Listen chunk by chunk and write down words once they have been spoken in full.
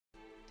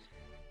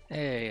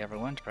Hey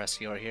everyone,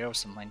 Depressio here with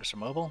some Langrisser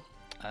Mobile.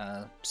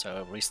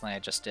 So recently I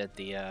just did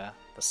the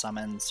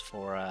summons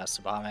for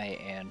Tsubame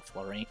and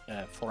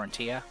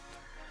Florentia,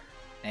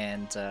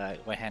 and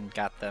went ahead and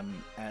got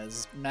them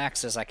as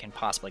max as I can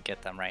possibly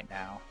get them right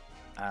now.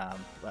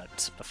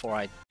 But before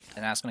I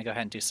was going to go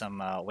ahead and do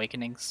some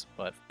awakenings,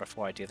 but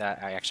before I do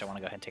that, I actually want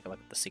to go ahead and take a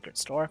look at the secret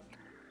store.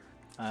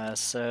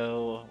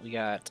 So we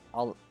got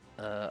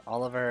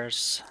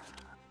Oliver's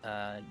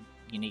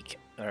unique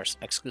or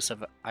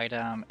exclusive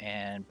item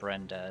and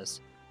Brenda's.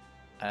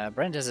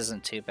 Brenda's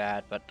isn't too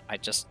bad, but I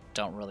just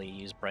don't really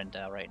use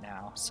Brenda right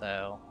now,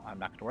 so I'm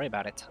not going to worry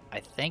about it. I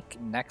think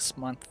next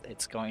month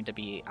it's going to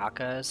be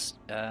Aka's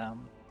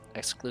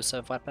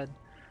exclusive weapon,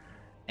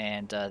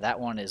 and that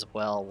one is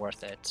well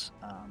worth it.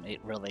 It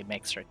really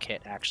makes her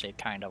kit actually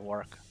kind of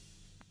work.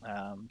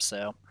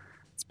 So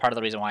it's part of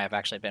the reason why I've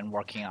actually been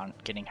working on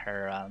getting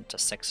her to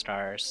 6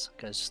 stars,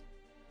 because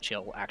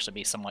she'll actually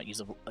be somewhat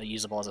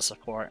usable as a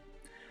support.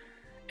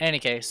 In any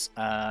case,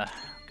 go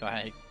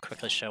ahead and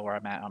quickly show where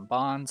I'm at on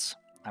bonds.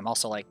 I'm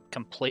also like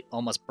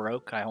almost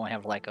broke. I only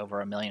have like over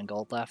 1 million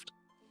gold left.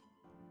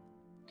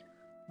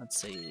 Let's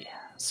see.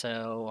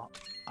 So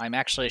I'm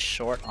actually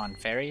short on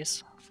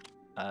fairies,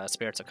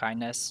 spirits of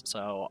kindness.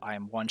 So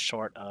I'm 1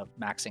 short of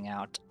maxing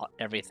out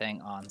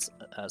everything on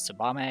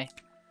Tsubame,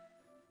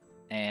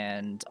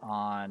 and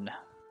on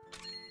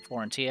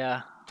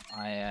Florentia,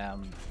 I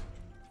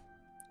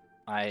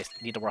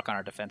need to work on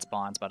our defense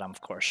bonds, but I'm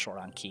of course short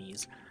on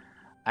keys.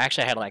 I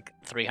actually had like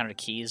 300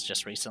 keys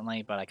just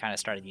recently, but I kind of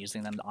started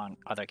using them on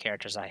other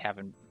characters I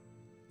haven't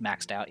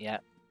maxed out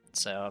yet.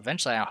 So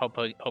eventually I'm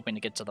hoping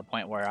to get to the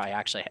point where I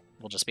actually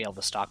will just be able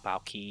to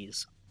stockpile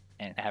keys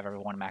and have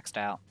everyone maxed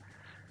out.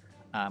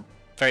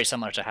 Very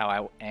similar to how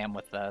I am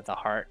with the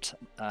heart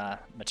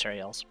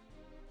materials.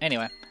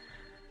 Anyway,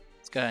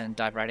 let's go ahead and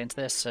dive right into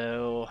this.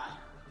 So,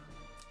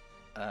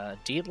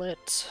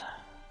 Deedlit,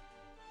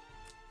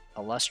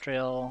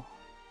 Alustriel,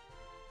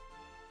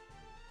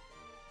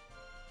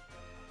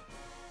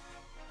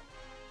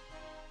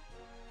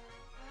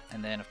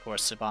 and then, of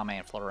course, Tsubame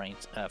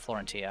and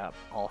Florentia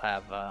all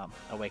have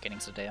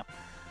awakenings to do.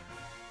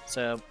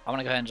 So I want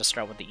to go ahead and just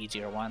start with the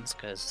easier ones,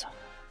 because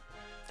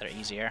they're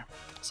easier.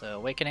 So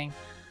Awakening,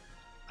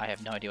 I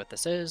have no idea what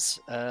this is.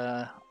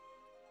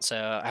 So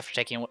after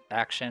taking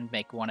action,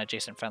 make 1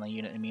 adjacent friendly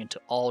unit immune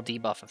to all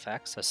debuff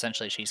effects. So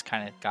essentially she's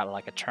kind of got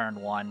like a turn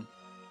 1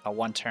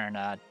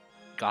 turn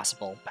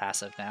Gospel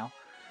passive now.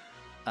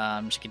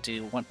 She can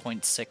do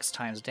 1.6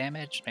 times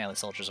damage. Melee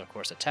soldiers, of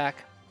course,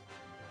 attack.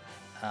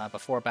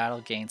 Before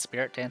battle, gain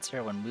Spirit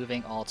Dancer. When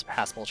moving, all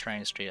passable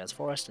terrain is treated as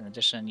forest. In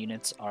addition,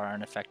 units are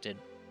unaffected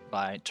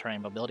by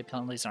terrain mobility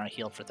penalties and are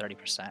healed for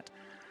 30%.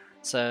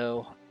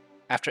 So,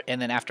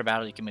 after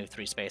battle, you can move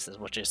 3 spaces,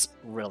 which is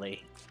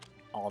really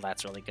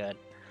that's really good.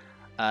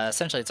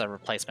 Essentially, it's a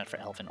replacement for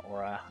Elven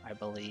Aura, I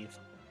believe.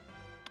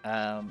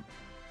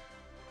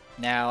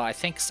 Now, I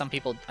think some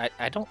people,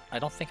 I don't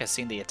think I've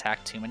seen the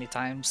attack too many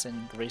times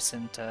in the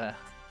recent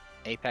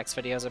Apex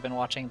videos I've been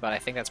watching, but I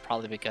think that's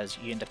probably because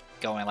you end up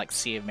going like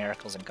Sea of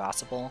Miracles and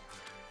Gospel,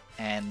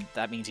 and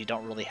that means you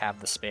don't really have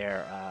the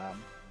spare,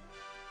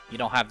 you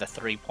don't have the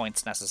 3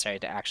 points necessary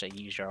to actually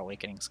use your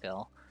Awakening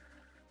skill.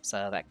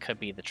 So that could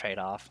be the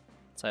trade-off.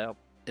 So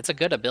it's a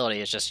good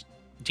ability, it's just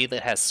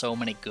Deedlit has so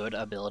many good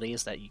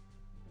abilities that you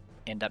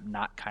end up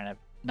not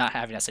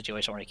having a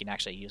situation where you can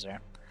actually use her.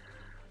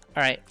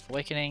 Alright,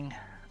 Awakening.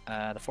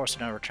 The Force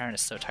of No Return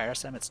is so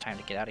tiresome, it's time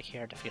to get out of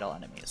here, defeat all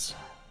enemies.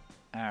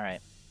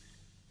 Alright.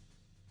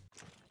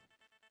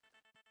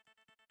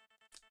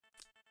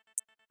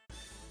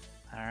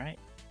 Alright,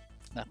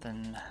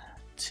 nothing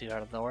too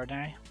out of the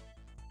ordinary.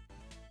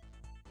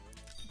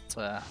 It's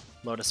a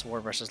Lotus War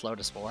versus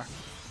Lotus War.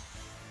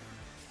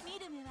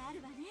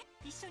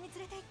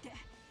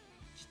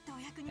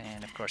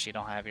 And of course you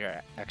don't have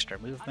your extra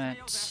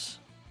movement.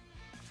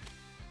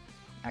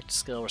 Active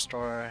skill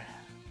restore.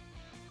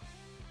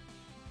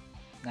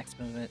 Next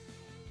movement.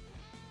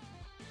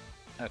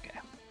 Okay,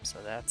 so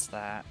that's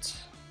that.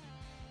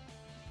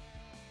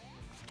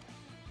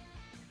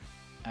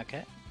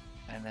 Okay.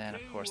 And then,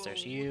 of course,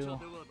 there's you.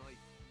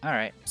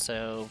 Alright,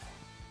 so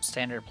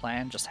standard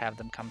plan, just have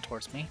them come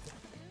towards me.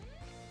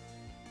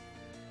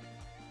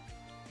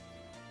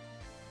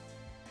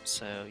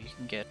 So you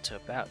can get to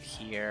about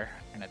here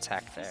and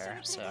attack there,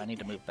 so I need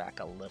to move back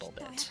a little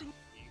bit.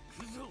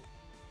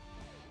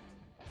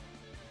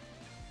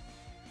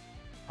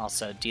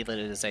 Also, Deedlit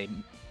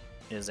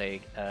is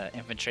a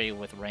infantry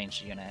with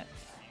ranged unit.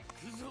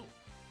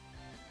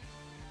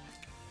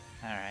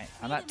 Alright,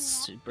 I'm not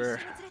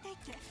super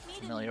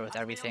familiar with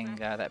everything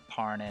that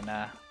Parn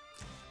and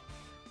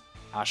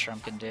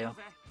Ashram can do.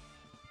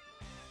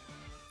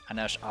 I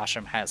know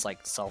Ashram has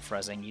like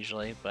self-resing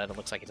usually, but it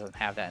looks like it doesn't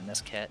have that in this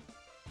kit.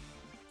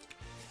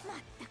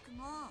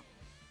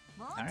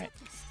 Alright.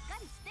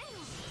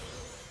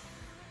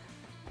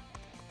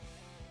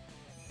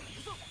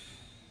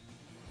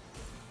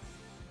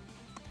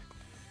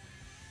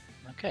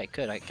 Okay,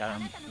 good, I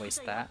got him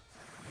waste that.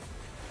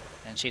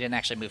 And she didn't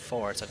actually move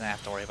forward, so I didn't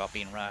have to worry about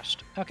being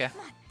rushed. Okay,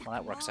 well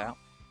that works out.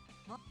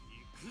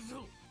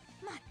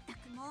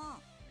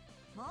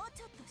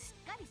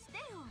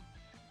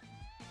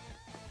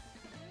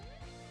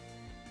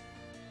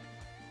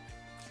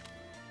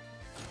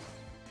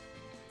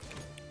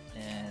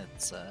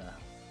 It's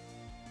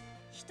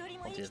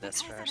we'll do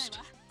this first.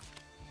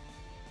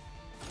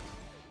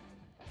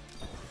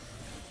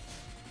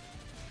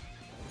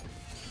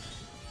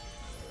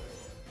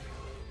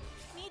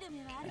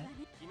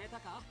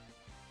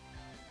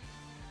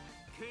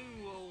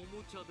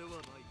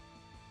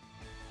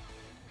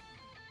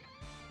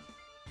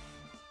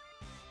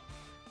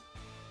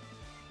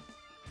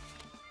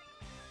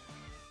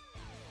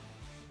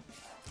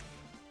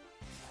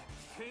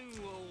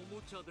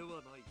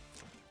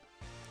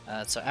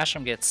 So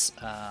Ashram gets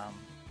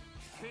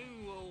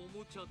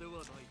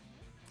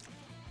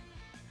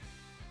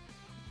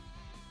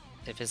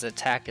if his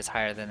attack is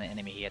higher than the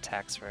enemy, he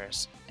attacks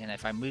first. And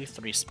if I move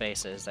 3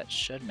 spaces, that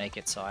should make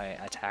it so I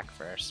attack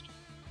first.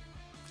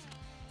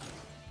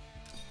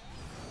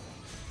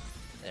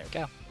 There we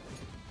go.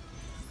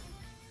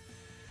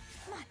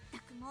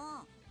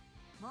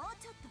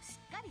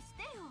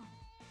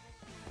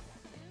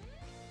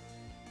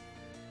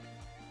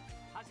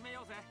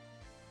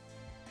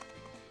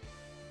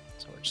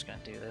 So we're just gonna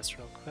do this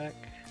real quick.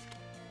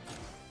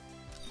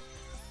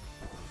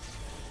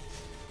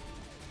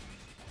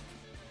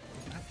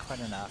 Not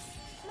quite enough.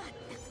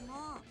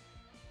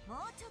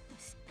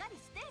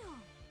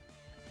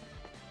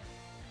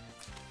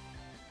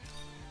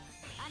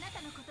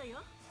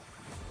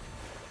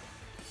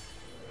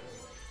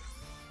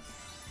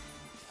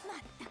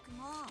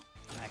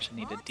 I actually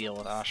need to deal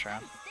with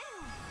Ashram.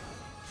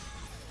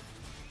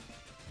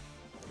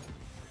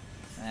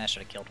 I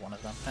should have killed one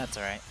of them. That's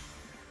alright.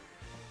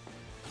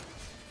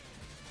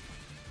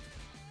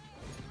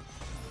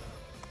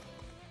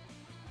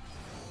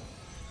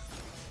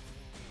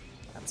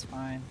 That's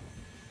fine.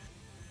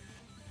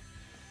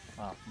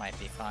 Well, might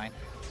be fine.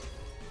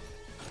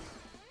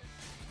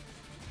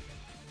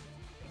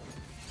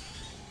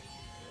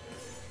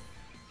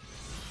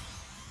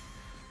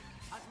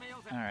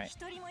 Alright.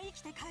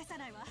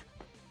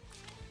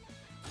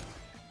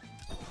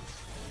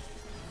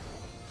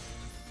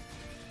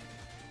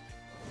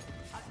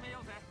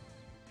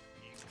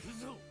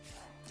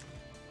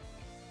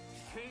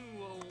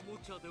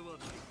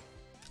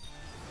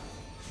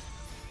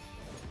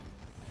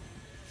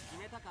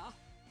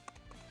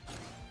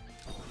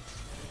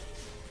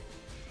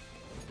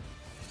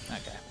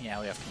 Okay, yeah,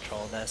 we have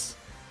control of this.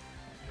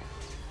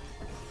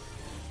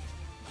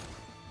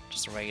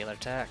 Just a regular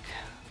attack,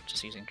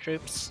 just using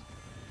troops.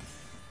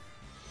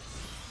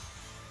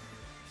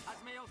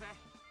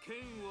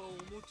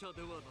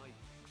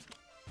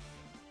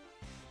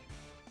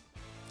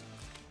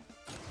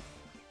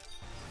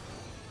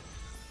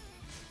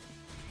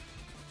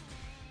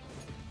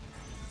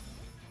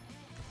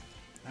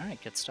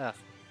 Alright, good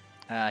stuff.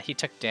 He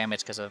took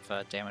damage because of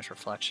damage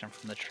reflection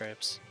from the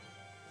troops.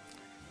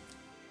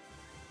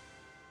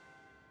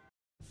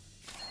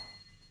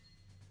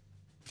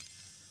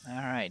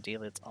 Alright,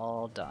 Deedlit's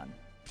all done.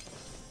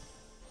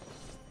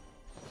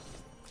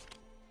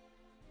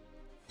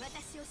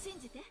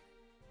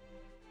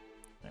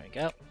 There we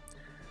go.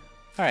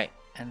 Alright,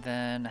 and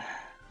then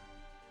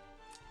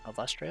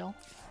Alustriel.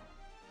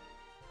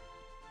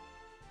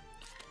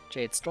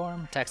 Jade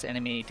Storm attacks the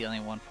enemy,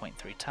 dealing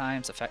 1.3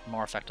 times,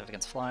 more effective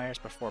against flyers.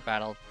 Before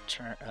battle,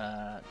 turn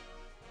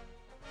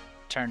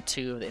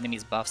 2 of the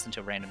enemy's buffs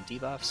into random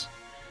debuffs,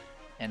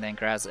 and then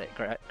grants a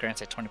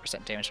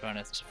 20% damage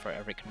bonus for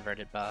every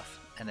converted buff.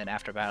 And then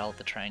after battle,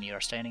 the terrain you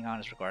are standing on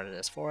is regarded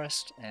as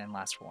forest and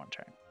lasts for 1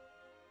 turn.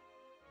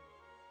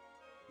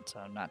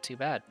 So not too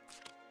bad.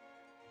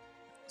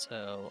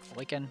 So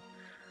Awaken,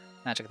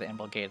 magic of the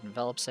Emerald Gate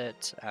envelops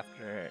it.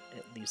 After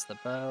it leaves the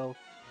bow,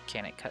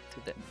 can it cut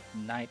through the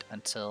night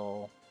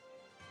until...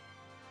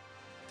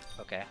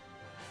 Okay.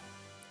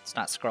 It's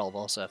not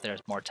scrollable, so if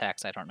there's more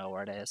text, I don't know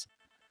where it is.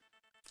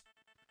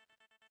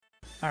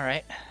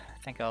 Alright,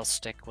 I think I'll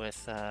stick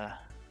with...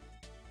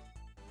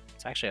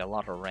 It's actually a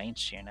lot of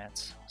ranged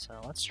units, so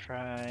let's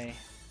try...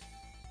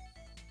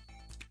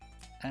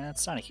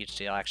 it's not a huge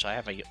deal, actually. I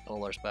have a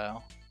Ullr's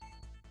bow.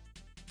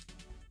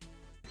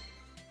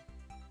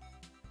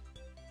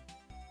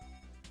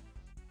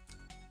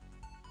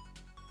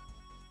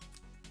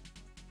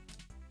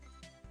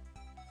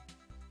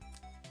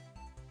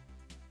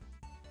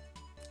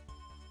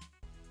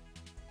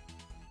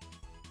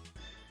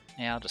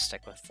 Yeah, I'll just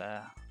stick with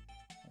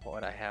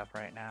what I have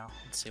right now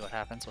and see what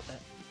happens with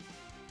it.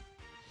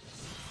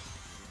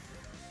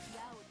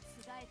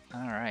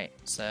 Alright,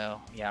 so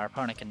yeah, our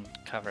opponent can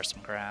cover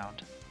some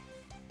ground.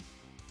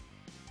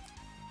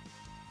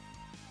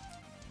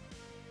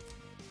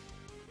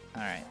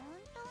 Alright.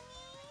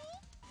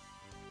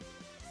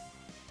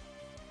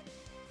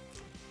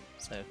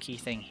 So key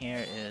thing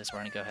here is we're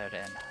going to go ahead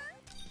and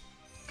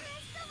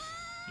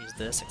use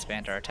this,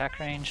 expand our attack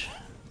range.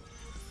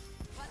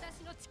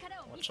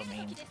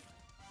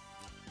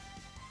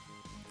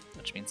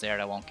 Which means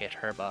Zerda won't get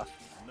her buff.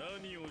 I'll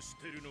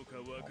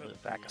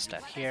move back a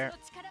step here.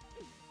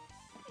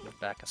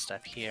 back a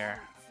step here,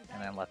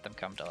 and then let them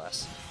come to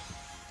us.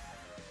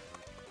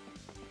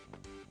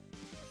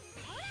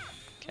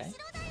 Okay.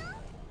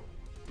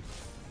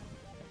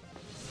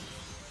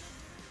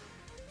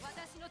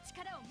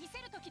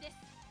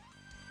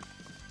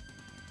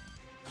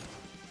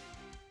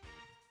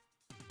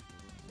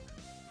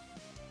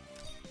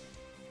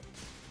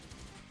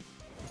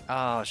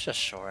 Oh, it's just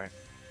short.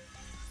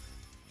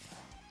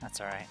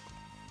 That's alright.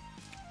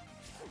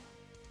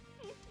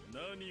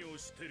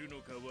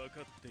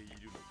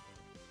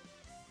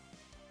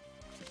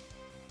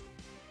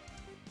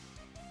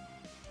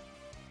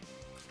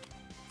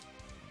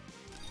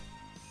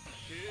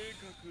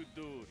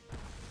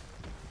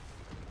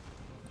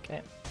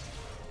 Okay.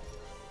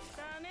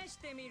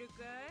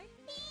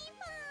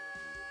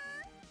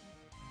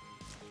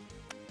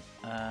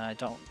 I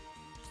don't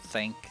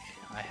think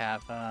I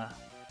have, I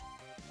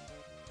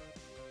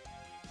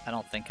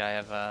don't think I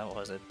have, what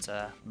was it,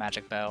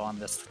 magic bow on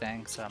this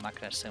thing, so I'm not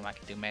gonna assume I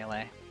can do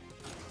melee.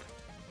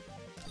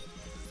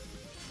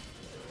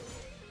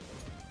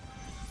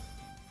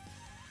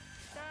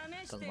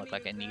 Doesn't look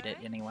like I need it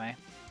anyway.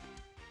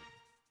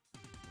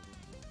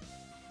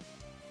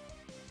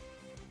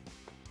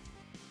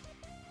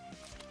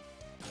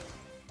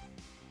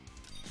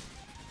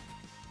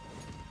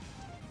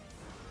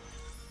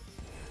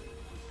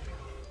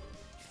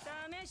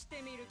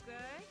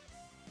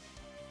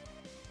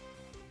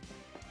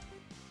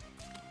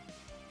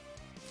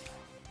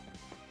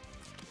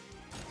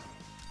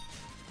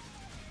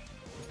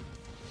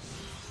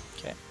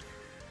 Okay.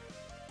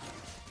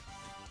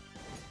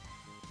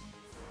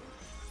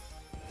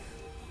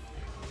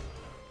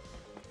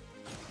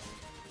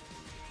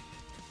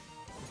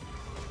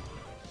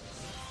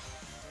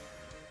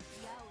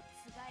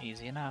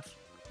 Easy enough.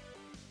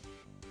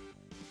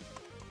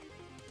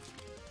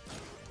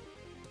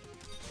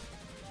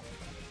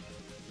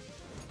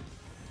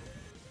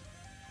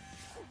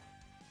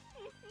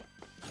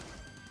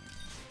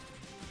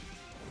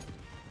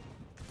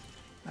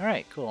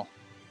 Alright, cool.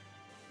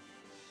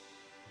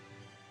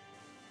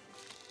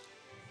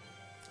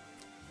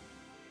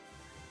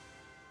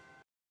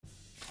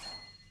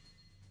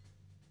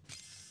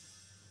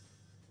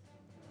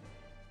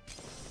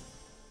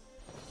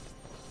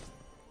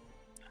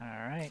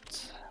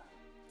 Alright.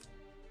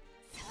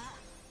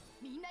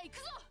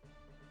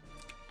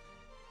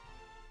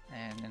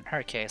 And in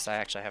her case, I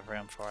actually have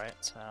room for it,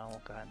 so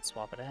we'll go ahead and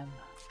swap it in.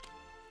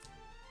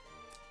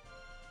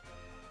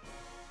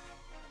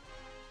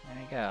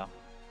 There you go.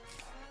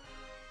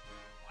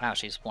 Wow,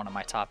 she's one of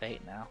my top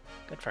 8 now.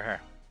 Good for her.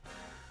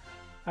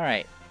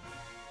 Alright,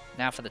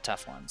 now for the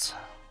tough ones.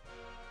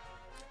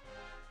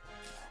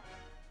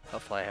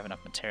 Hopefully I have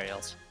enough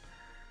materials.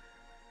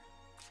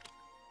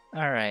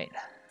 Alright,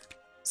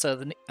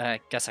 so I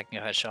guess I can go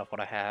ahead and show off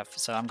what I have.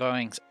 So I'm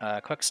going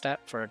quick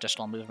step for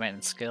additional movement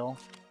and skill.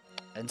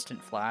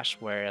 Instant flash,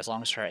 where as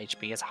long as her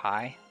HP is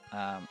high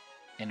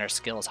and her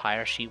skill is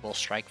higher, she will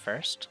strike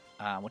first,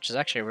 which is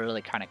actually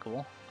really kind of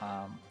cool.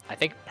 I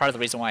think part of the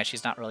reason why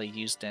she's not really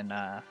used in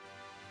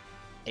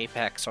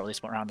Apex, or at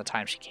least around the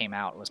time she came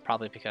out, was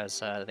probably because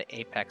the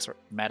Apex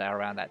meta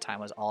around that time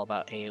was all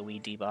about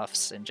AoE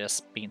debuffs and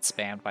just being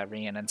spammed by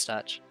Rian and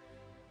such.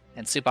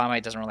 And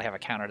Tsubame doesn't really have a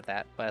counter to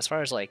that, but as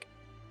far as like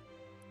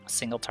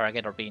single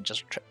target or being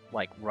just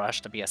like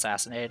rushed to be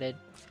assassinated,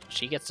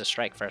 she gets to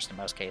strike first in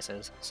most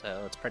cases,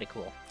 so it's pretty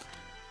cool.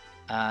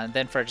 And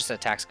then for just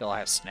attack skill, I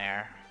have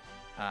Snare.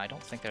 I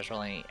don't think there's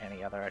really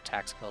any other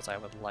attack skills I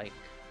would like.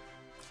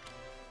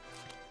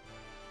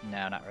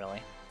 No, not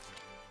really.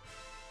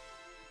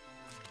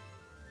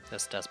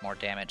 This does more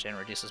damage and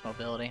reduces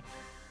mobility.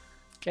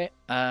 Okay,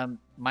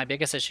 my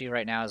biggest issue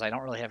right now is I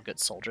don't really have good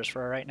soldiers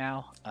for her right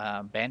now.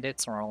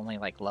 Bandits are only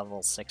like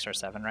level 6 or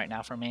 7 right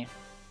now for me.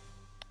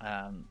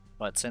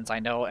 But since I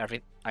know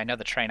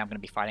the train I'm going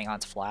to be fighting on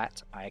is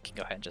flat, I can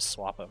go ahead and just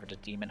swap over to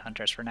Demon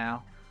Hunters for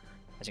now.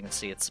 As you can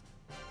see, it's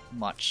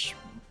much...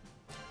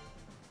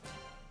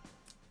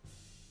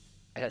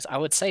 I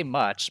would say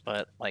much,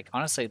 but like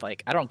honestly,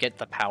 like I don't get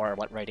the power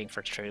rating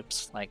for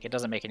troops. Like it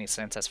doesn't make any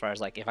sense as far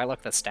as like if I look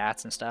at the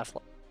stats and stuff,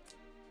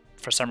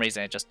 for some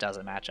reason it just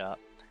doesn't match up.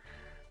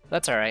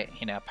 That's alright,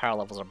 you know, power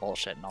levels are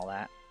bullshit and all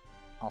that.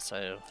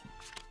 Also,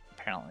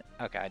 apparently,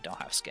 okay, I don't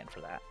have skin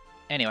for that.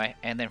 Anyway,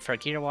 and then for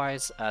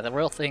gear-wise, the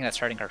real thing that's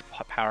hurting her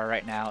power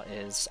right now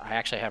is I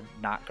actually have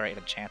not great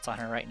a chance on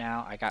her right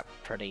now. I got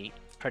pretty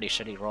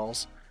shitty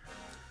rolls.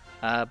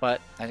 But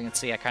as you can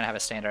see, I kind of have a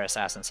standard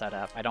assassin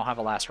setup. I don't have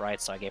a last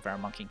right, so I gave her a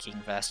Monkey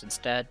King vest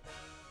instead.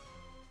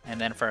 And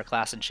then for a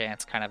class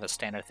enchants, kind of a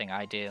standard thing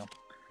I do.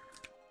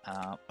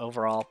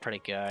 Overall,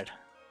 pretty good.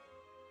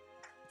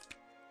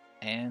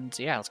 And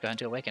yeah, let's go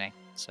into Awakening.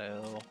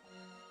 So,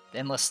 the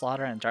endless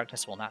slaughter and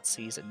darkness will not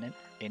cease. A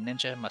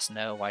ninja must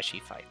know why she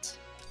fights.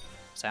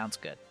 Sounds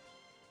good.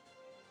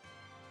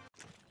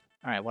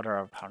 Alright, what are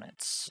our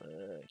opponents?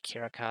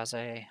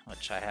 Kirakaze,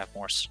 which I have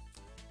more...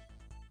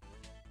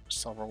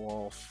 Silver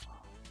Wolf,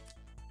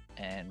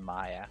 and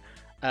Maya.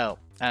 Oh,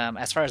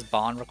 as far as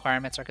bond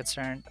requirements are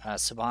concerned,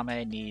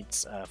 Tsubame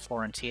needs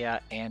Florentia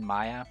and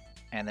Maya,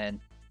 and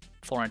then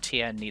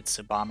Florentia needs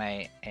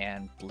Tsubame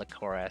and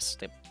Licorice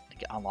to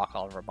unlock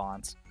all of her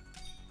bonds.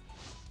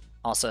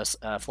 Also,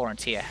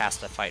 Florentia has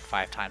to fight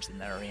 5 times in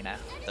the arena,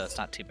 so it's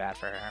not too bad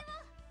for her.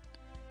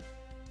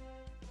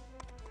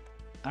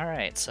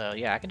 Alright, so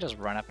yeah, I can just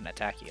run up and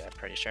attack you, I'm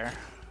pretty sure.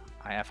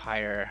 I have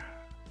higher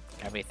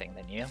everything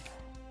than you.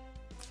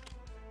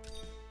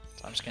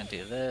 So I'm just gonna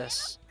do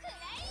this.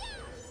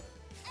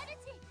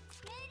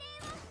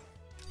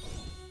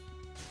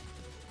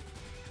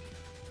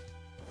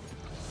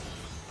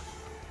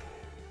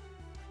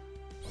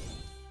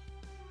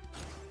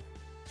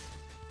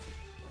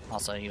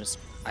 Also,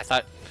 I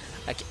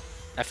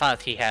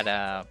thought he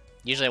had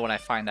usually when I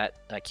find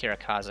that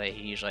Kirikaze,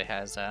 he usually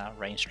has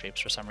ranged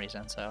troops for some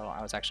reason, so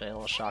I was actually a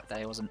little shocked that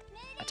I wasn't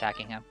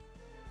attacking him.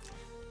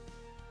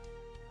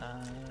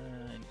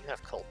 You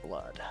have cold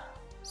blood,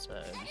 so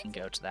you can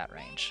go to that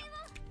range.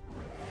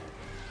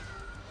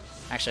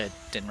 Actually, it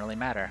didn't really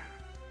matter.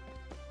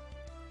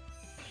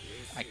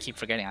 I keep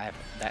forgetting I have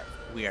that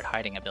weird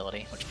hiding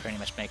ability, which pretty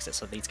much makes it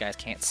so these guys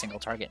can't single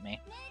target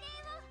me.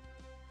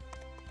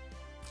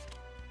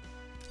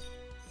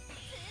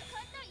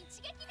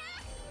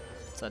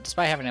 So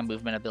despite having a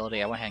movement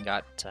ability, I went ahead and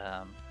got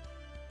a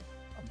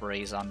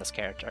Breeze on this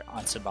character,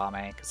 on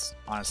Tsubame, because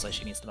honestly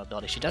she needs the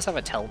mobility. She does have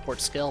a teleport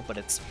skill, but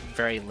it's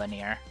very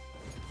linear.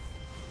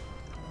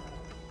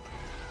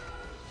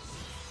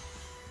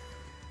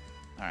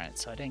 Alright,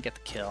 so I didn't get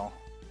the kill.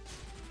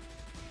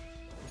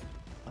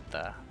 What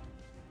the?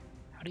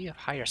 How do you have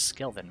higher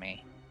skill than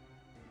me?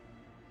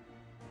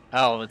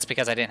 Oh, it's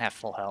because I didn't have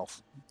full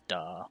health.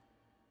 Duh.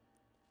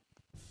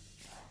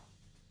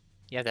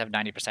 You have to have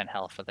 90%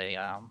 health for the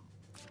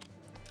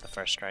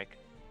first strike.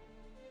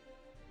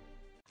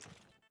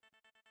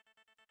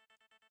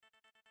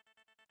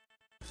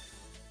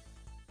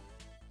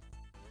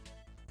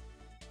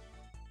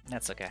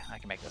 That's okay. I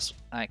can make this.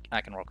 I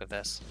can work with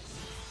this.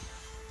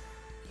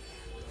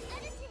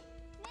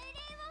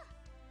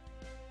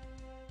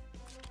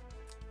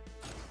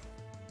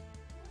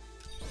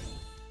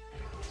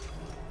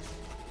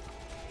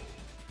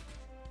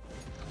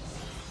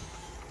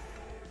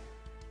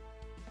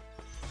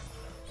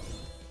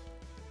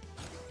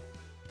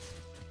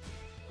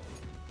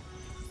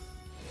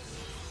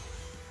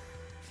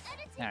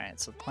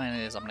 Alright, so the plan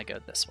is I'm gonna go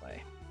this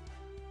way.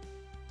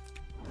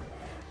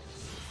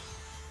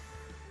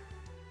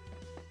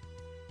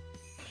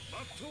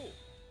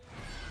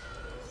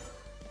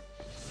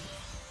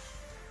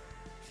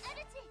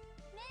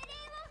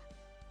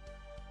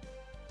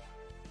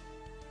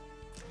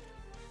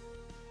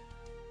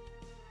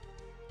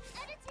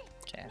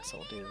 Okay, so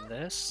we'll do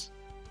this.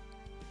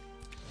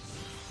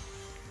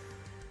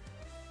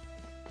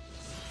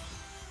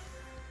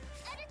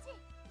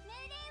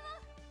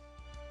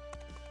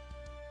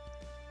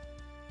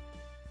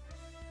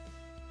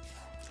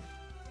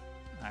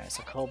 Alright,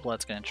 so Cold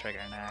Blood's gonna trigger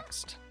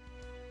next.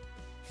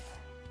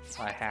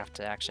 So I have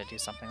to actually do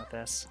something with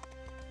this.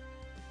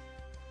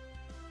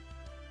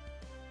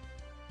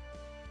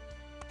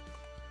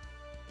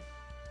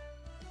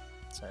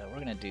 So we're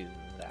gonna do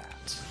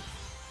that.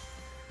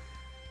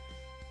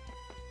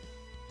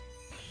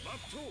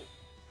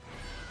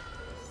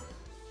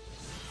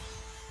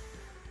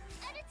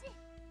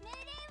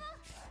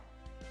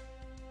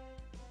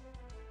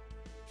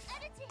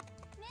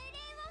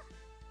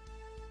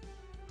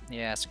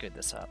 Yeah, I screwed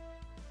this up.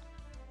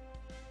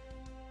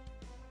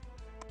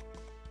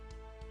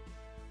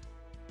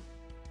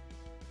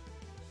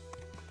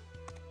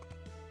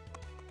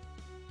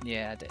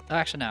 Yeah, I did. Oh,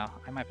 actually, no.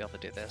 I might be able to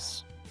do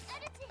this.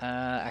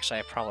 Actually,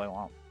 I probably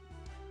won't.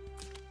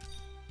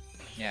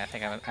 Yeah, I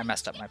think I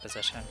messed up my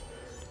position.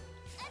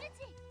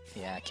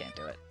 Yeah, I can't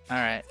do it.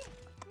 Alright.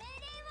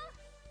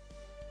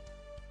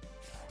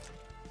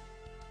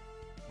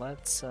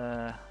 Let's,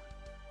 I'm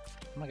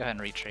gonna go ahead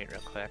and retreat real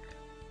quick.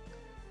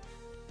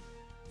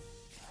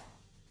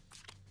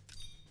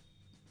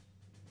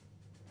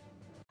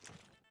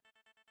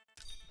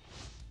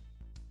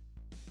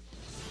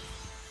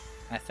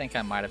 I think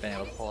I might have been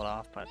able to pull it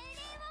off, but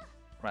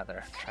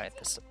rather try it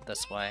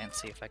this way and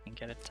see if I can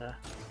get it to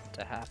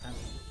happen.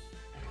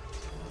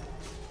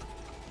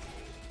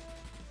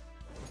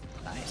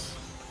 Nice.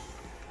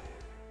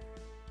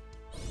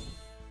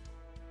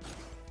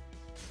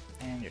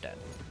 And you're dead.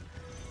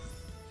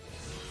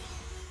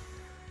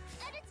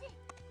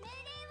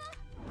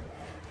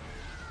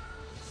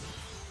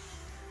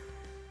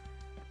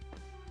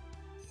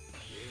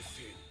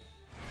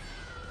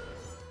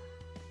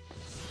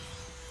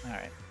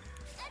 Alright.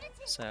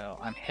 So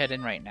I'm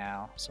hidden right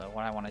now, so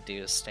what I want to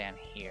do is stand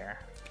here.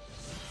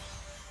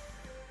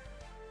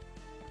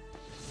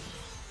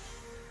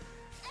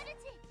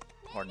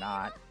 Or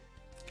not.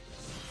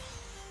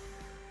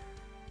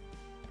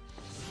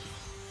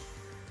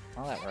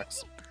 Well, that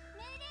works.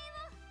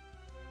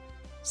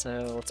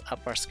 So let's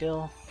up our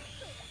skill.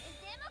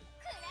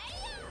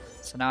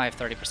 So now I have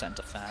 30%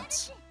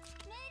 defense.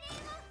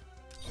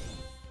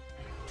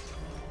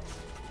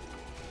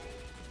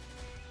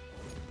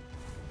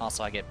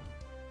 Also, I get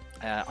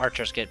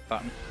archers get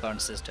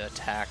bonuses to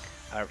attack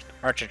our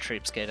archer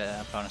troops get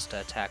a bonus to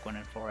attack when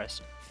in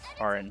forest,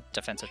 or in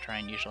defensive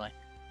terrain usually.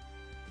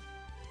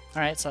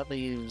 Alright, so that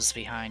leaves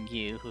behind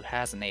you, who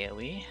has an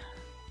AoE,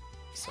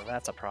 so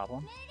that's a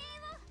problem.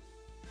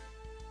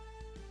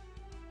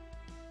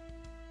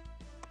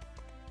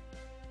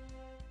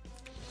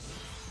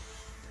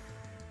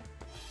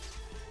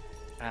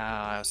 Oh,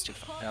 I was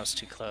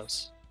too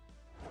close.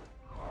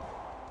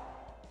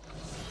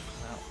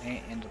 Well,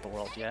 ain't end of the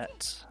world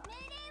yet.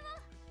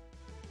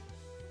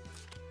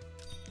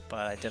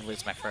 But I did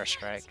lose my first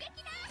strike.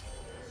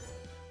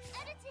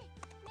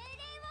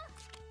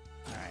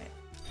 Alright.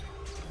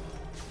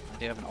 I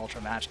do have an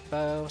ultra magic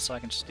bow, so I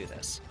can just do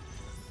this.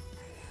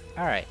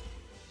 Alright.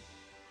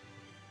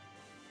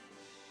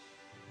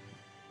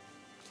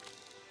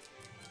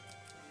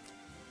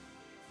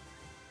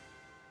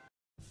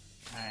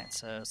 Alright,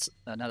 so it's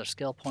another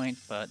skill point,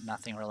 but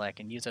nothing really I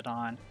can use it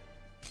on.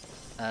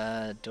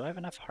 Do I have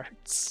enough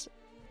hearts?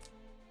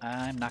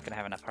 I'm not gonna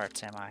have enough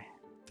hearts, am I?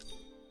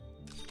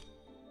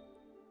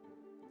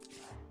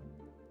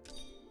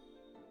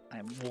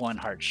 I'm one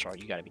heart short,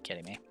 you gotta be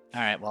kidding me.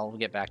 Alright, well, we'll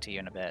get back to you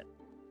in a bit.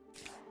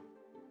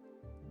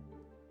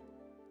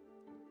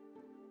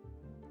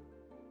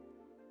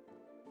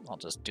 I'll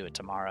just do it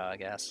tomorrow, I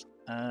guess.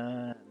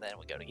 Then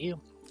we go to you.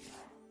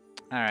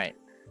 Alright.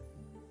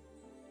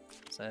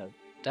 So,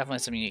 definitely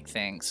some unique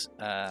things.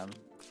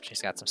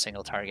 She's got some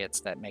single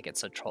targets that make it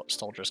so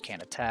soldiers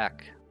can't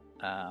attack.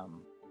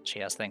 She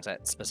has things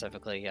that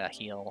specifically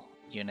heal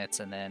units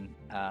and then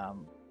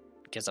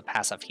gives a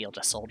passive heal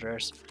to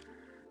soldiers.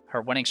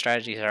 Her winning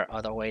strategies are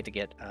other way to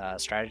get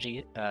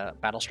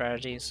battle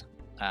strategies,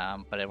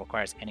 but it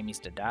requires enemies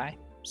to die.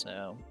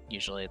 So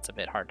usually it's a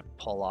bit hard to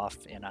pull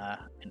off in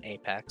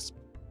Apex.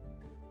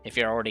 If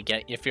you're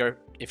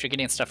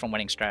getting stuff from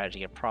winning strategy,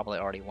 you're probably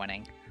already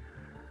winning.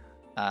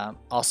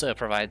 Also, it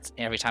provides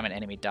every time an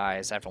enemy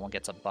dies, everyone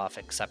gets a buff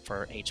except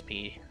for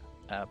HP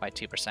by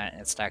 2%,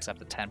 and it stacks up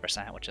to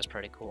 10%, which is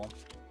pretty cool.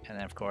 And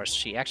then, of course,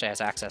 she actually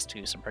has access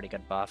to some pretty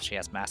good buffs. She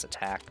has mass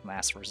attack,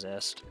 mass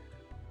resist,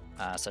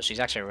 so she's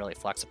actually really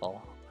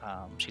flexible.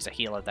 She's a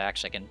healer that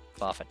actually can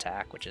buff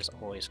attack, which is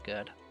always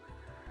good.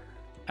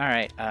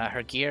 Alright,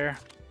 her gear,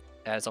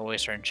 as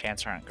always, her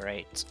enchants aren't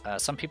great.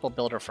 Some people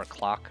build her for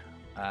clock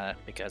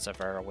because of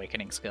her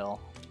awakening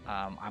skill.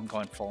 I'm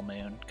going full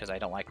moon because I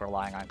don't like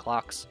relying on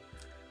clocks.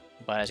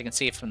 But as you can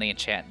see from the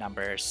enchant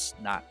numbers,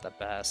 not the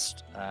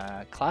best.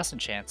 Class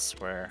enchants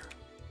were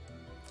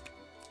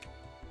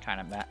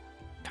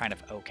kind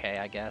of okay,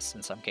 I guess,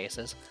 in some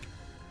cases.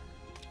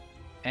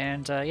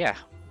 And yeah.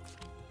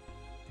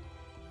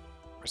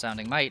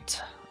 Resounding Might.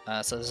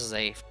 So this is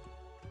a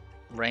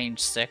range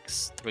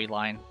 6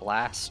 3-line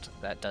blast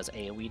that does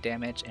AoE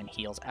damage and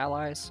heals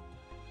allies.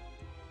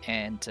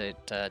 And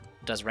it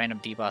does random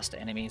debuffs to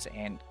enemies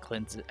and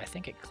cleanses. I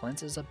think it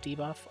cleanses a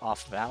debuff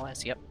off of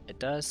allies. Yep, it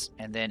does.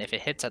 And then if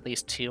it hits at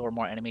least 2 or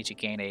more enemies, you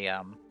gain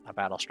a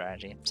battle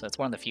strategy. So it's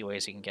one of the few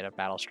ways you can get a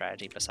battle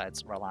strategy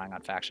besides relying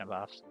on faction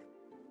buffs.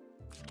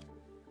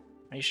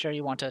 Are you sure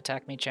you want to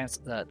attack me,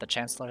 the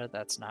Chancellor?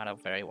 That's not a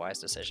very wise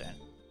decision.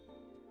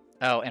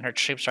 Oh, and her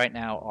troops right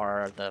now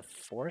are the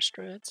Forest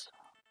Druids?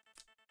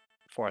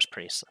 Forest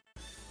Priests.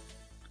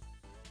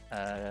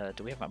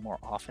 Do we have a more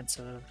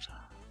offensive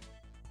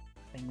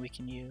thing we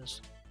can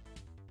use?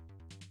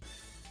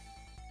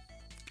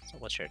 So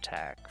what's your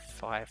attack?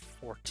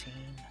 514?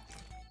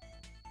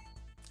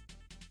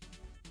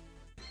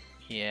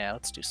 Yeah,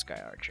 let's do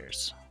Sky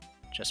Archers.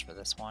 Just for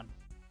this one.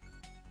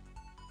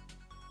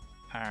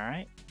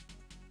 Alright.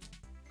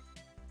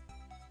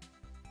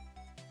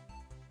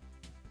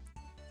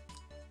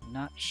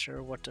 Not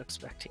sure what to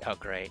expect. Oh,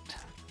 great.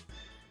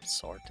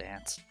 Sword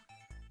Dance.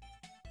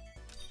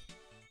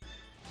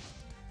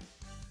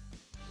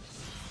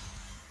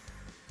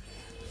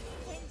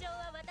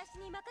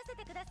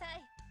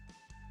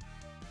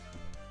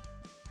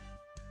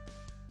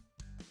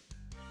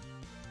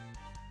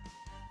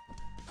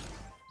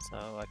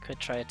 So I could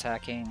try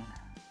attacking.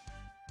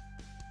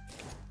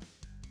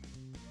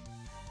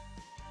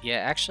 Yeah,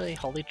 actually,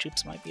 Holy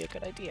Troops might be a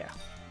good idea.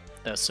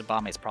 Though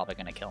Tsubame is probably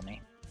going to kill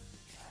me.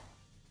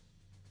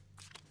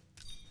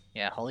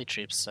 Yeah, Holy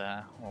Troops will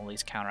at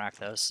least counteract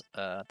those,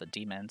 the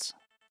demons.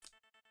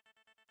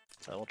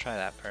 So we'll try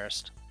that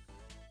first.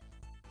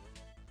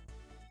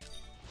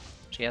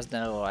 She has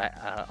no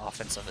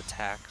offensive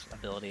attack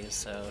abilities,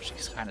 so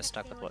she's kind of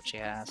stuck with what she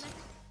has.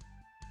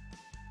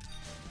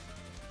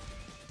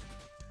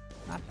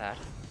 Not bad.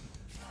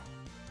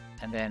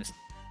 And then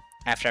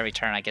after every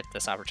turn I get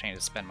this opportunity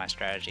to spend my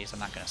strategies. I'm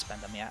not going to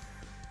spend them yet.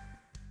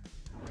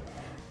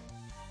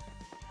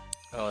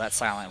 Oh, that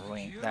silent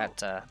wing,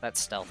 that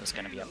stealth is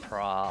going to be a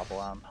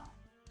problem.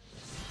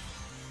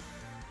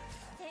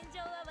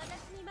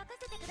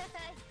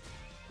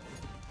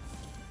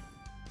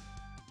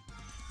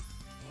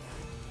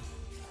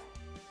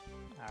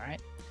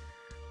 Alright.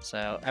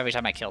 So every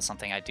time I kill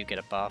something I do get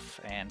a buff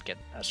and get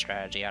a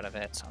strategy out of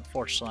it. So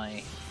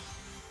unfortunately,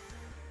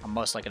 I'm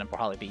mostly going to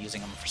probably be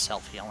using them for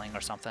self-healing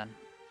or something.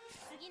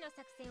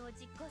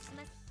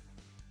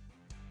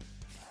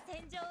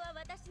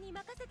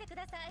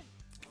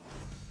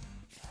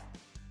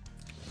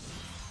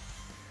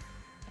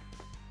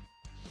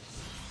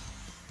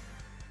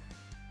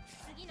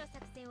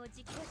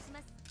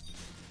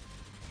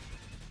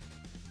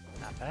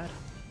 Not bad.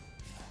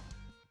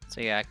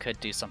 So yeah, I could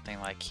do something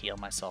like heal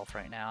myself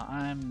right now.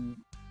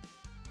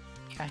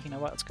 Yeah, you know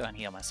what? Let's go and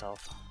heal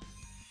myself.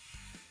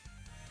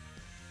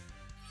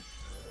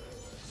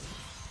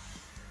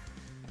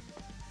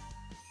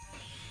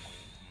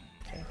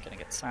 Okay, gonna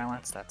get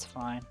silenced, that's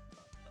fine.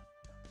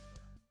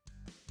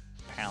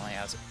 Apparently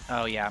I was...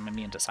 Oh yeah, I'm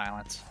immune to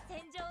silence.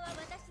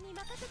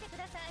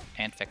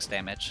 And fixed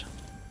damage.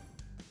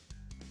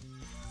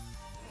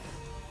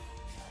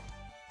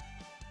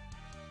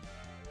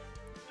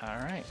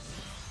 Alright.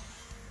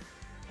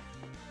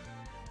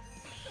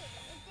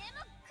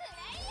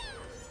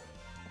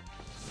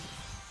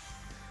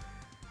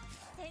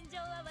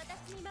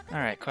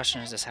 Alright,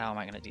 question is just how am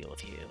I going to deal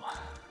with you?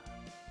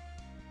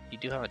 You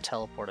do have a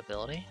teleport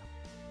ability.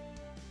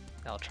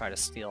 That'll try to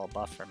steal a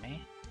buff from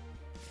me.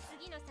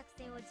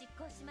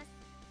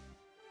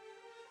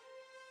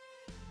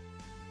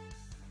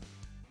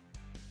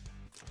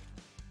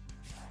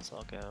 So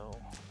I'll go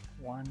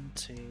 1,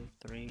 2,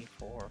 3,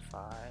 4,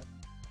 5.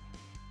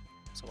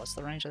 So what's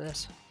the range of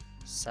this?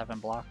 7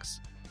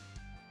 blocks.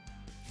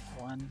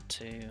 1,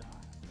 2,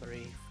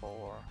 3,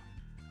 4,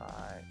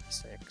 5,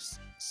 6,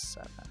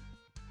 7.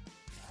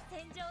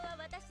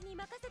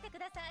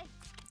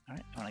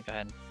 Alright, I want to go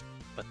ahead and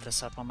put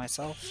this up on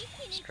myself.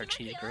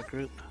 Strategic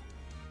regroup.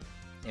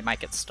 It might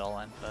get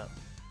stolen, but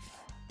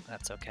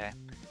that's okay.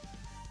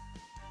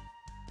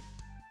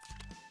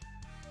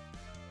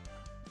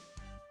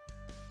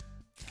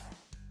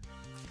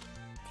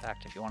 In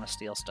fact, if you want to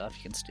steal stuff,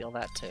 you can steal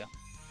that too.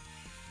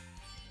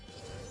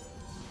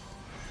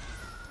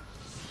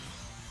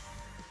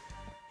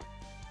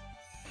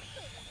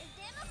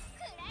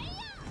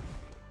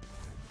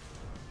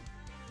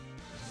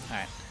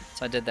 Alright,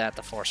 so I did that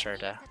to force her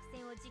to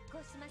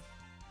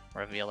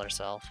reveal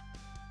herself.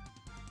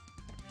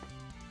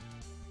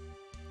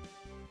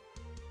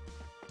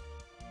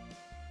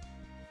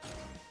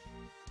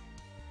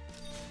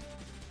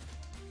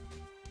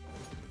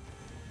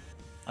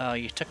 Oh,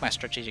 you took my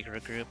strategic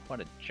regroup? What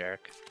a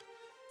jerk.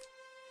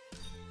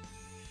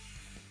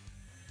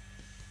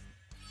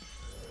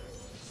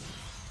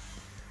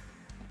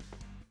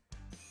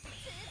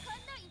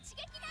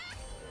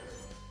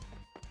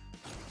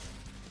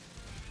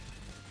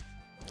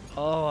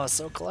 Oh,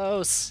 so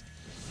close!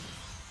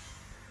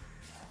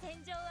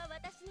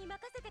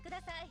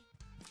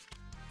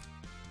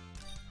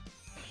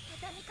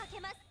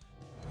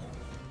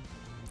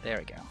 There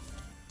we go.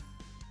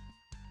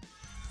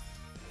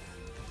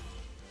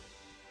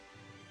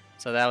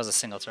 So that was a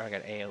single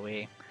target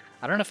AoE.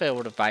 I don't know if it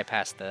would have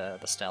bypassed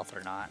the stealth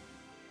or not.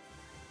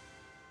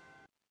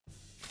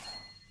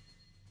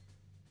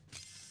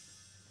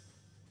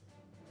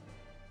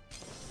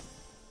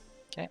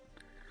 Okay.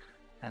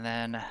 And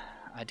then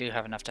I do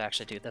have enough to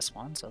actually do this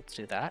one, so let's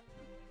do that.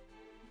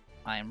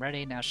 I am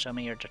ready, now show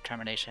me your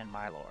determination,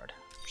 my lord.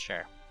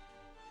 Sure.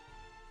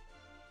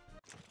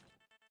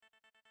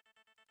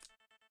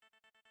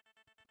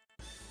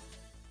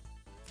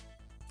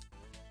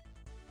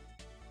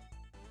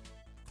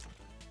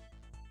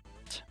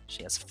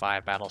 She has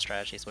 5 battle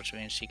strategies, which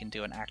means she can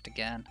do an act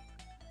again.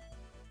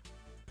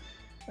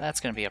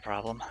 That's gonna be a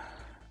problem.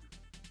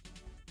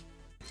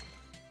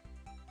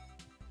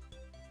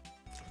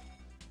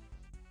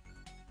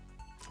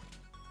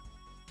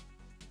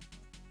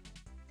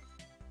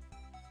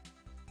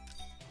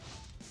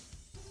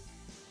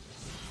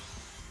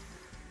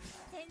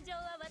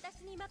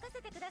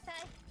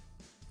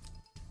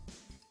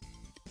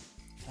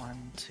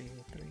 One, 2,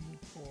 3,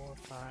 4,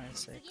 5,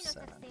 6,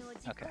 7.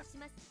 Okay.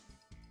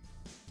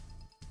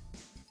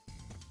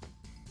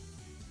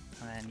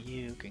 And then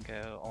you can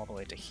go all the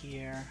way to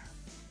here.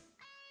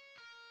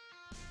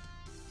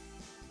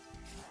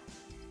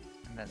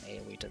 And then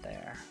AoE to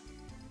there.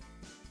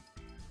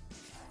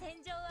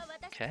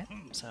 Okay,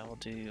 so we'll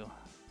do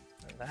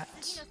that.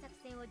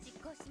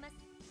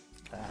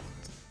 That.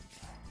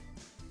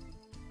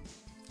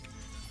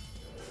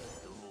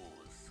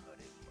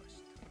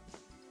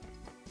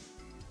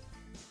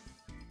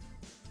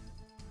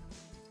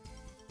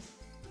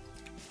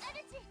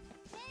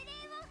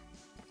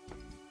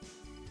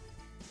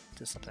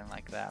 Do something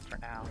like that for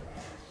now.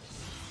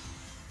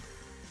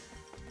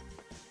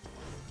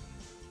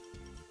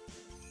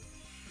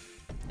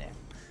 Yeah.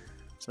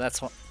 So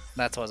that's what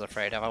I was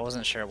afraid of. I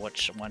wasn't sure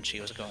which one she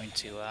was going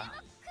to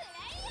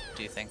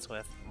do things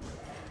with.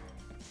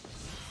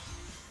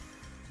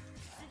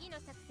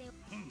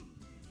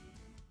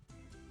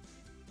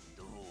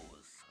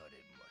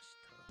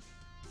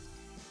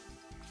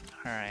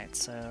 Alright,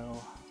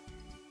 so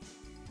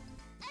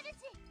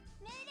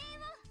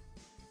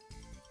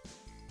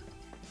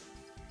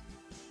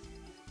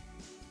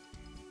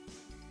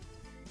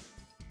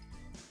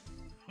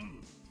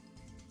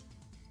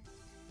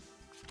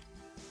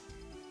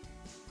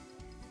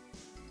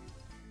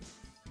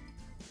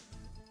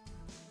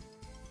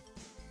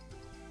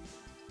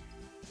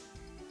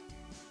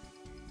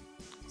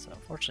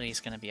Unfortunately, he's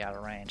going to be out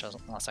of range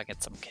unless I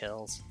get some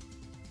kills.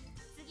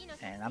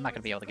 And I'm not going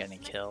to be able to get any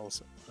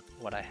kills with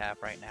what I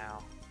have right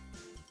now.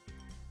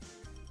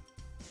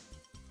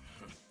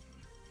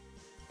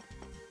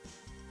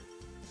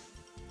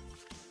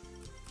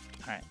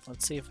 Alright,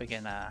 let's see if we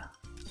can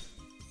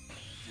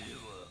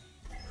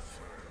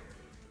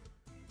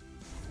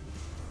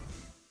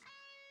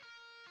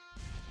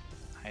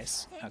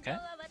nice, okay.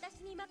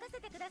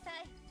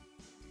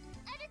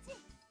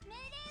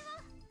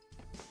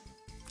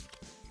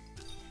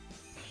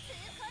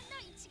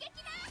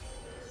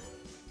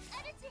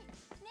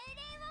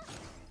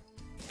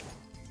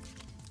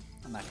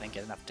 I'm not gonna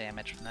get enough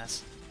damage from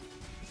this.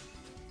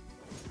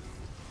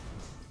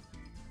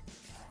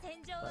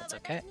 But that's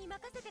okay.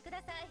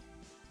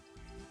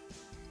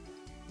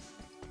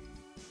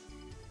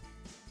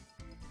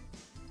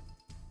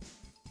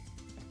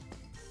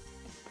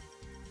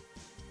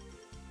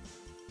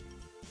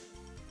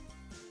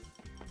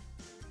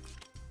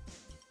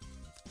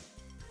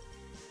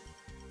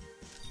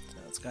 So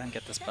let's go ahead and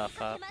get this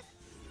buff up.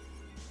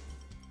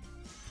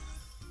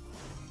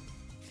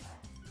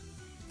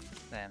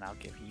 Then I'll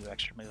give you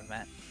extra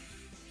movement.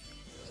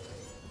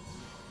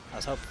 I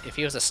was hoping if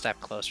he was a step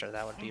closer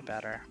that would be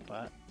better,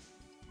 but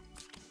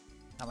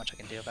not much I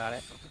can do about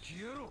it.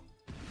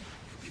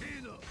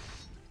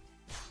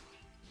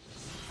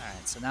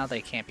 Alright, so now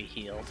they can't be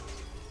healed.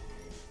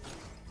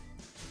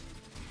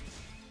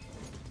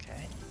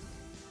 Okay.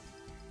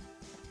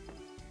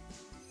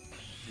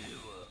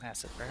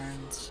 Acid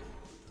burns.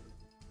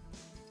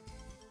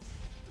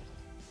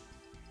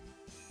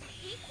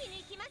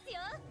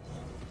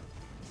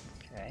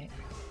 Okay.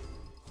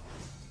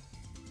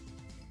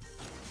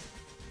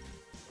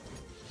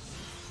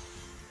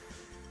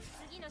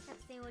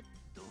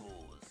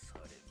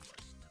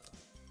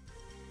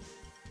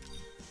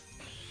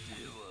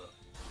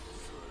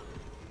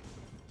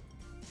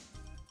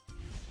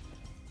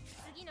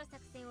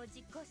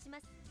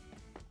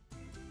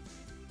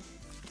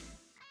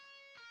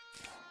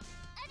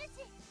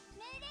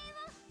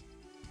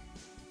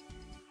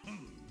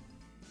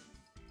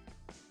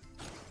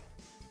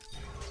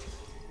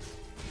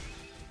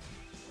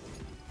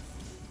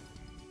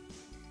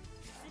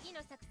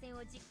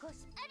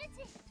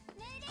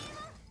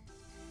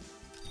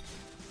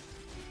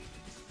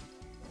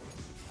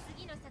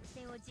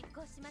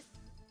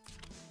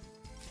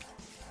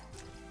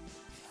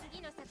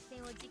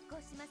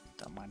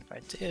 Don't mind if I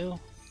do.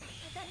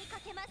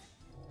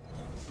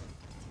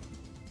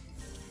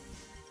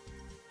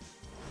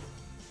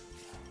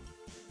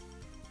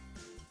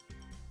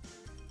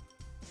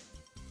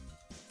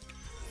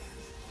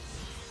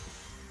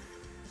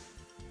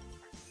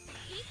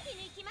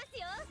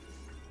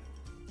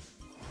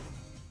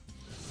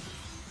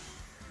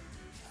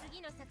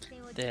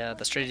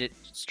 The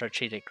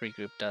strategic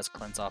regroup does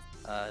cleanse off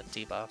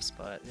debuffs,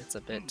 but it's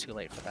a bit too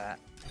late for that.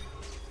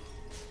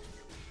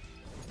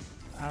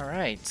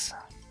 Alright.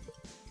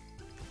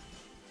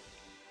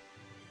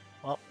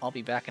 Well, I'll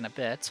be back in a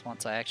bit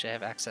once I actually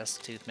have access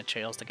to the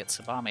materials to get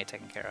Tsubame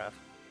taken care of.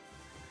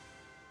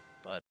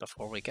 But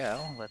before we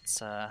go, let's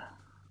there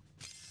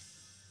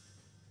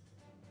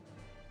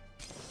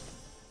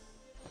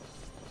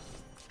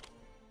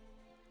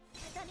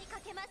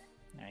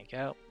you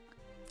go.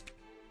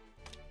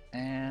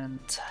 And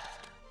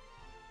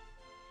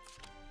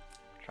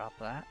drop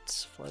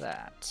that for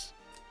that.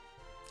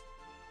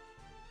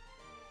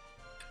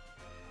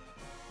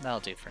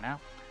 That'll do for now.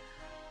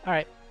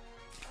 Alright.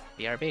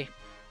 BRB.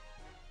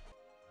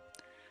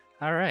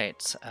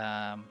 Alright.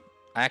 I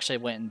actually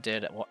went and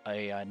did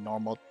a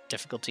normal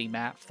difficulty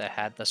map that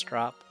had this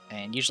drop.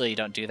 And usually you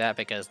don't do that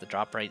because the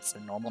drop rates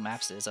in normal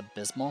maps is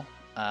abysmal.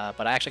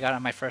 But I actually got it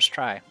on my first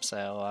try.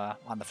 So,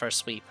 on the first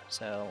sweep.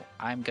 So,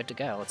 I'm good to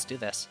go. Let's do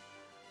this.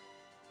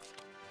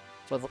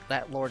 For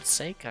that lord's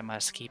sake, I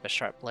must keep a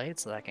sharp blade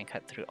so that I can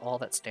cut through all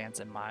that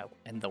stands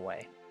in the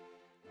way.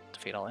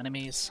 Defeat all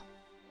enemies.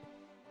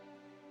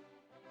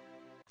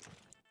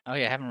 Oh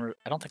yeah,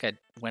 I don't think I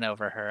went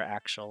over her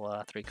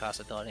actual 3-cost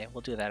ability.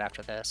 We'll do that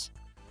after this.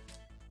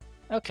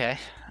 Okay.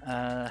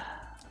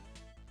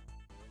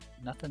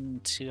 Nothing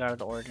too out of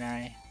the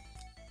ordinary.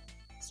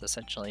 It's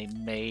essentially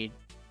mage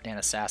and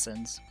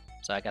assassins.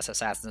 So I guess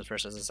assassins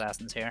versus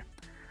assassins here.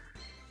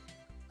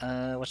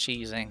 What's she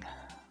using?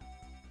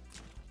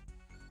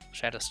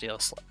 Shadow Steel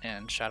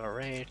and Shadow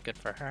Raid, good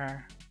for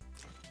her.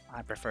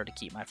 I prefer to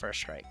keep my first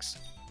strikes.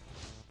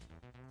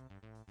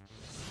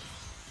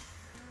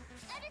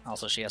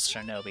 Also, she has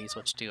Shinobis,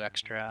 which do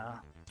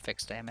extra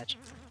fixed damage.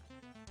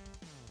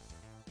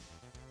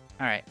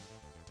 Alright.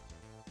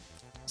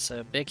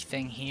 So, big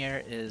thing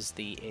here is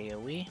the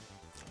AoE.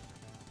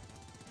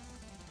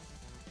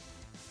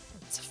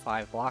 It's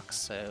 5 blocks,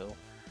 so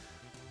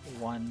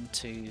 1,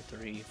 2,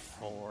 3,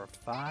 4,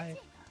 5.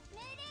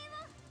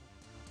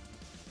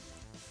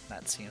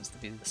 That seems to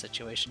be the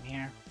situation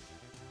here.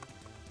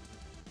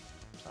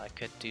 So I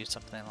could do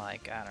something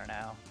like, I don't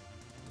know,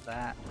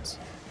 that.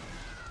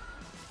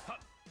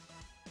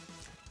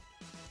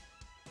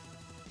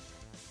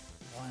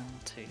 1,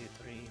 2,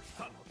 3,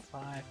 4,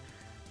 5.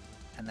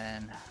 And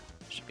then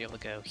Should be able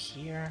to go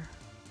here.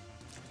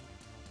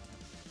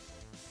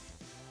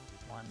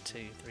 1,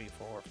 2, 3,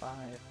 4,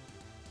 5.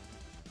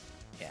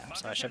 Yeah,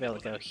 so I should be able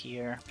to go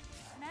here.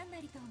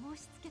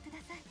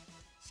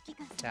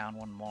 Down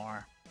one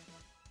more.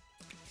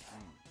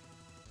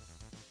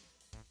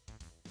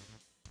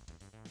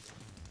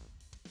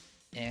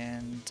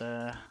 And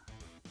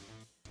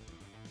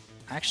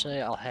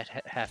actually I'll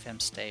have him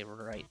stay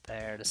right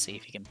there to see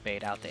if he can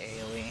bait out the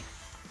AoE.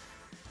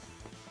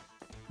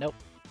 Nope,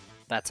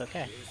 that's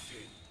okay.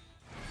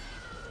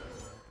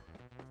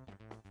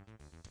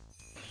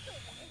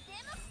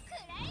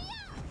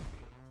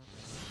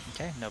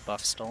 Okay, no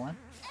buff stolen.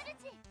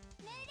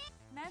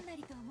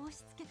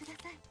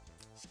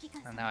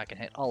 And now I can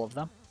hit all of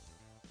them.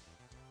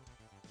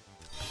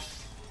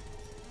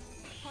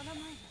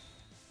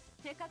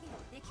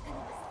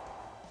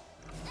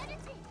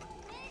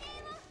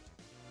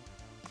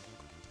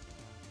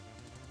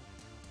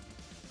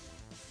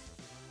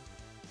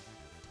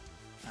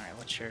 Alright,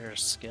 what's your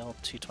skill?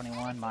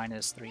 221, mine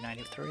is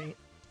 393.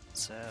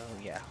 So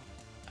yeah,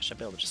 I should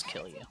be able to just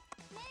kill you.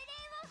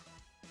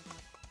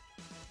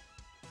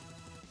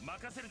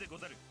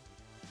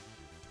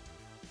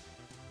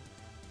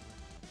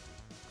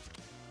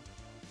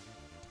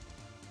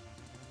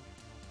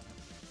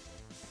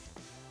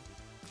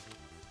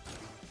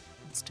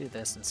 Let's do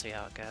this and see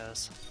how it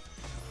goes.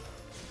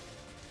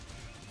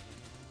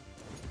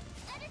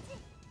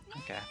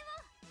 Okay.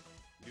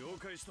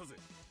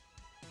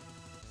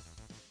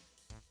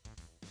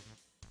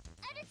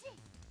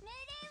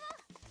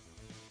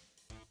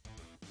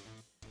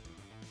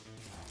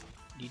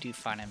 You do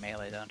fine in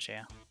melee, don't you?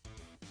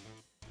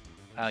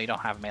 Oh, you don't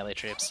have melee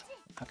troops.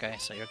 Okay,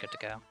 so you're good to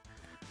go.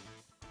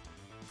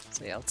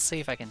 So yeah, let's see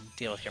if I can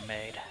deal with your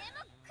maid.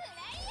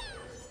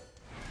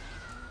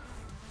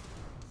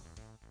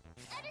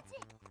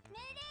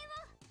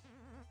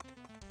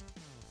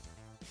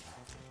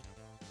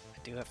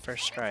 I do have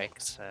first strike,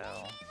 so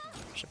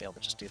I should be able to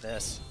just do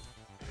this.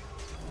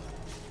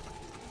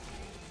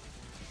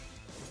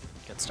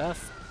 Good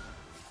stuff.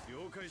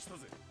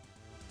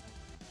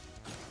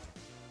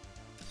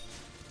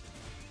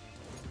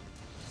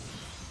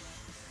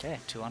 Okay,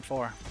 2 on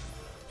 4.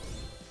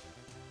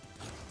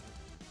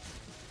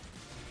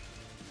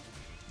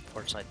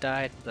 Unfortunately, I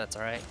died, but that's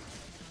alright.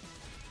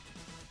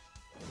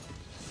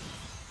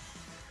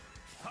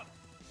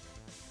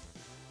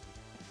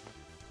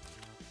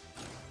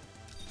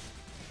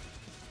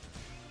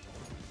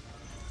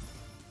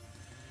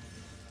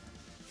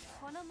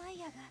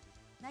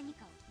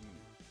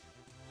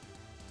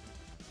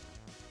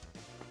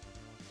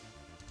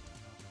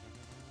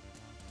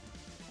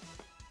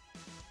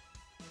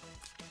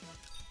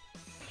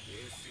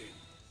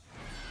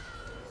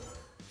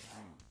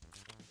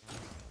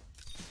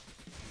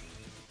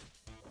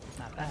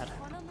 Not bad.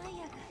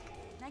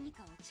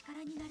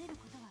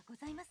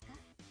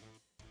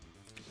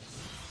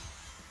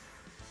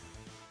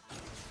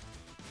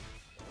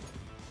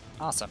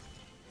 Awesome.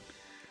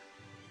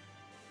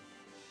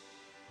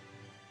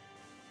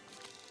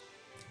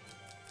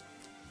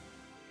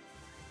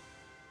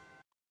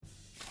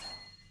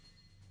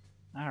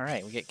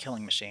 Alright, we get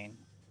Killing Machine.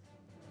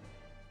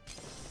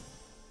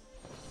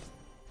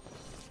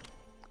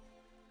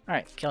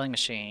 Alright, Killing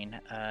Machine.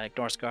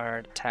 Ignores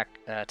guard,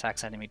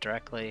 attacks enemy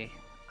directly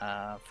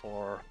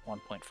for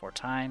 1.4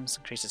 times,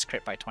 increases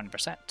crit by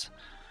 20%.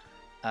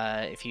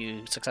 If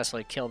you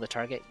successfully kill the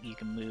target, you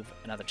can move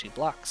another 2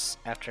 blocks.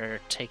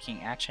 After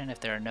taking action, if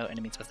there are no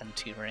enemies within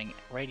 2 ring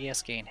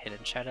radius, gain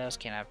Hidden Shadows,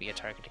 cannot be a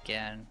target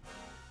again.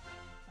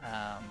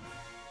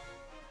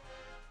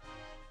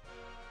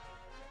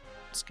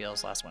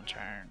 Skills last 1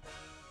 turn.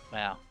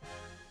 Wow.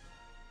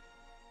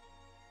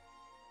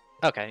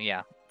 Okay,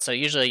 yeah. So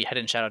usually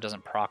Hidden Shadow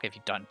doesn't proc if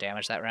you've done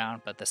damage that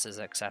round, but this is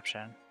an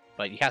exception.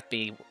 But you have to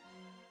be...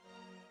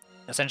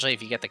 Essentially,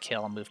 if you get the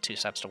kill and move 2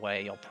 steps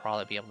away, you'll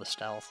probably be able to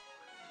stealth.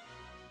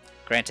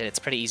 Granted, it's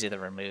pretty easy to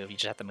remove, you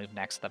just have to move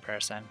next to the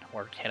person,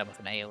 or hit them with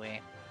an AoE.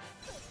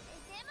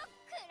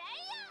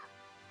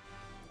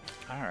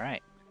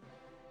 Alright.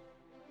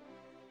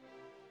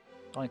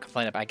 The only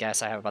complaint I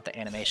guess I have about the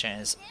animation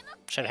is,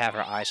 should have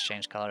her eyes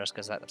change colors,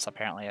 because that's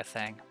apparently a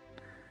thing.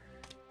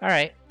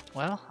 Alright,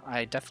 well,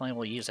 I definitely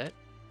will use it.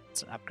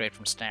 It's an upgrade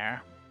from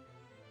Snare.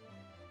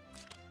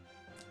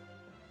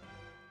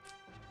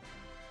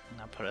 And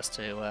that'll put us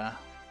to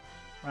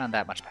around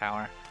that much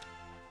power.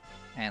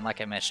 And like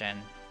I mentioned,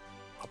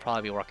 I'll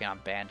probably be working on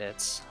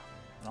bandits.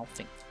 I don't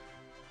think...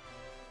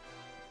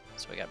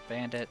 So we got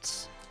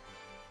bandits.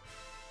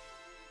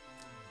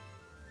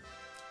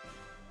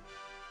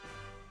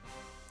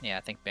 Yeah,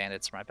 I think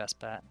bandits are my best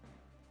bet.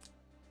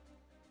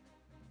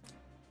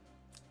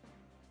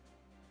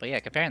 But yeah,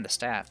 comparing the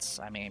stats,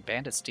 I mean,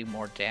 bandits do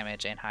more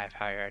damage and have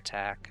higher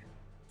attack.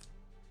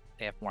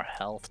 They have more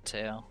health too.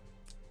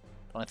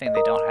 The only thing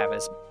they don't have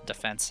is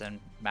defense and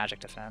magic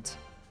defense.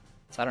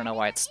 So I don't know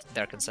why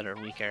they're considered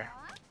weaker.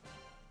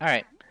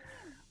 Alright,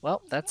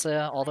 well, that's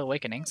all the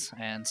awakenings,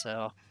 and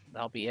so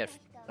that'll be it.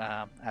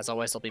 As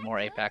always, there'll be more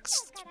Apex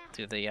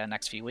through the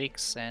next few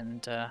weeks,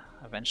 and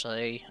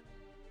eventually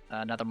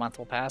another month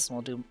will pass and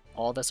we'll do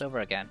all this over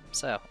again.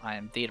 So, I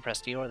am the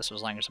Depressed Viewer, this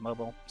was Langrisser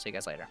Mobile, see you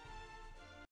guys later.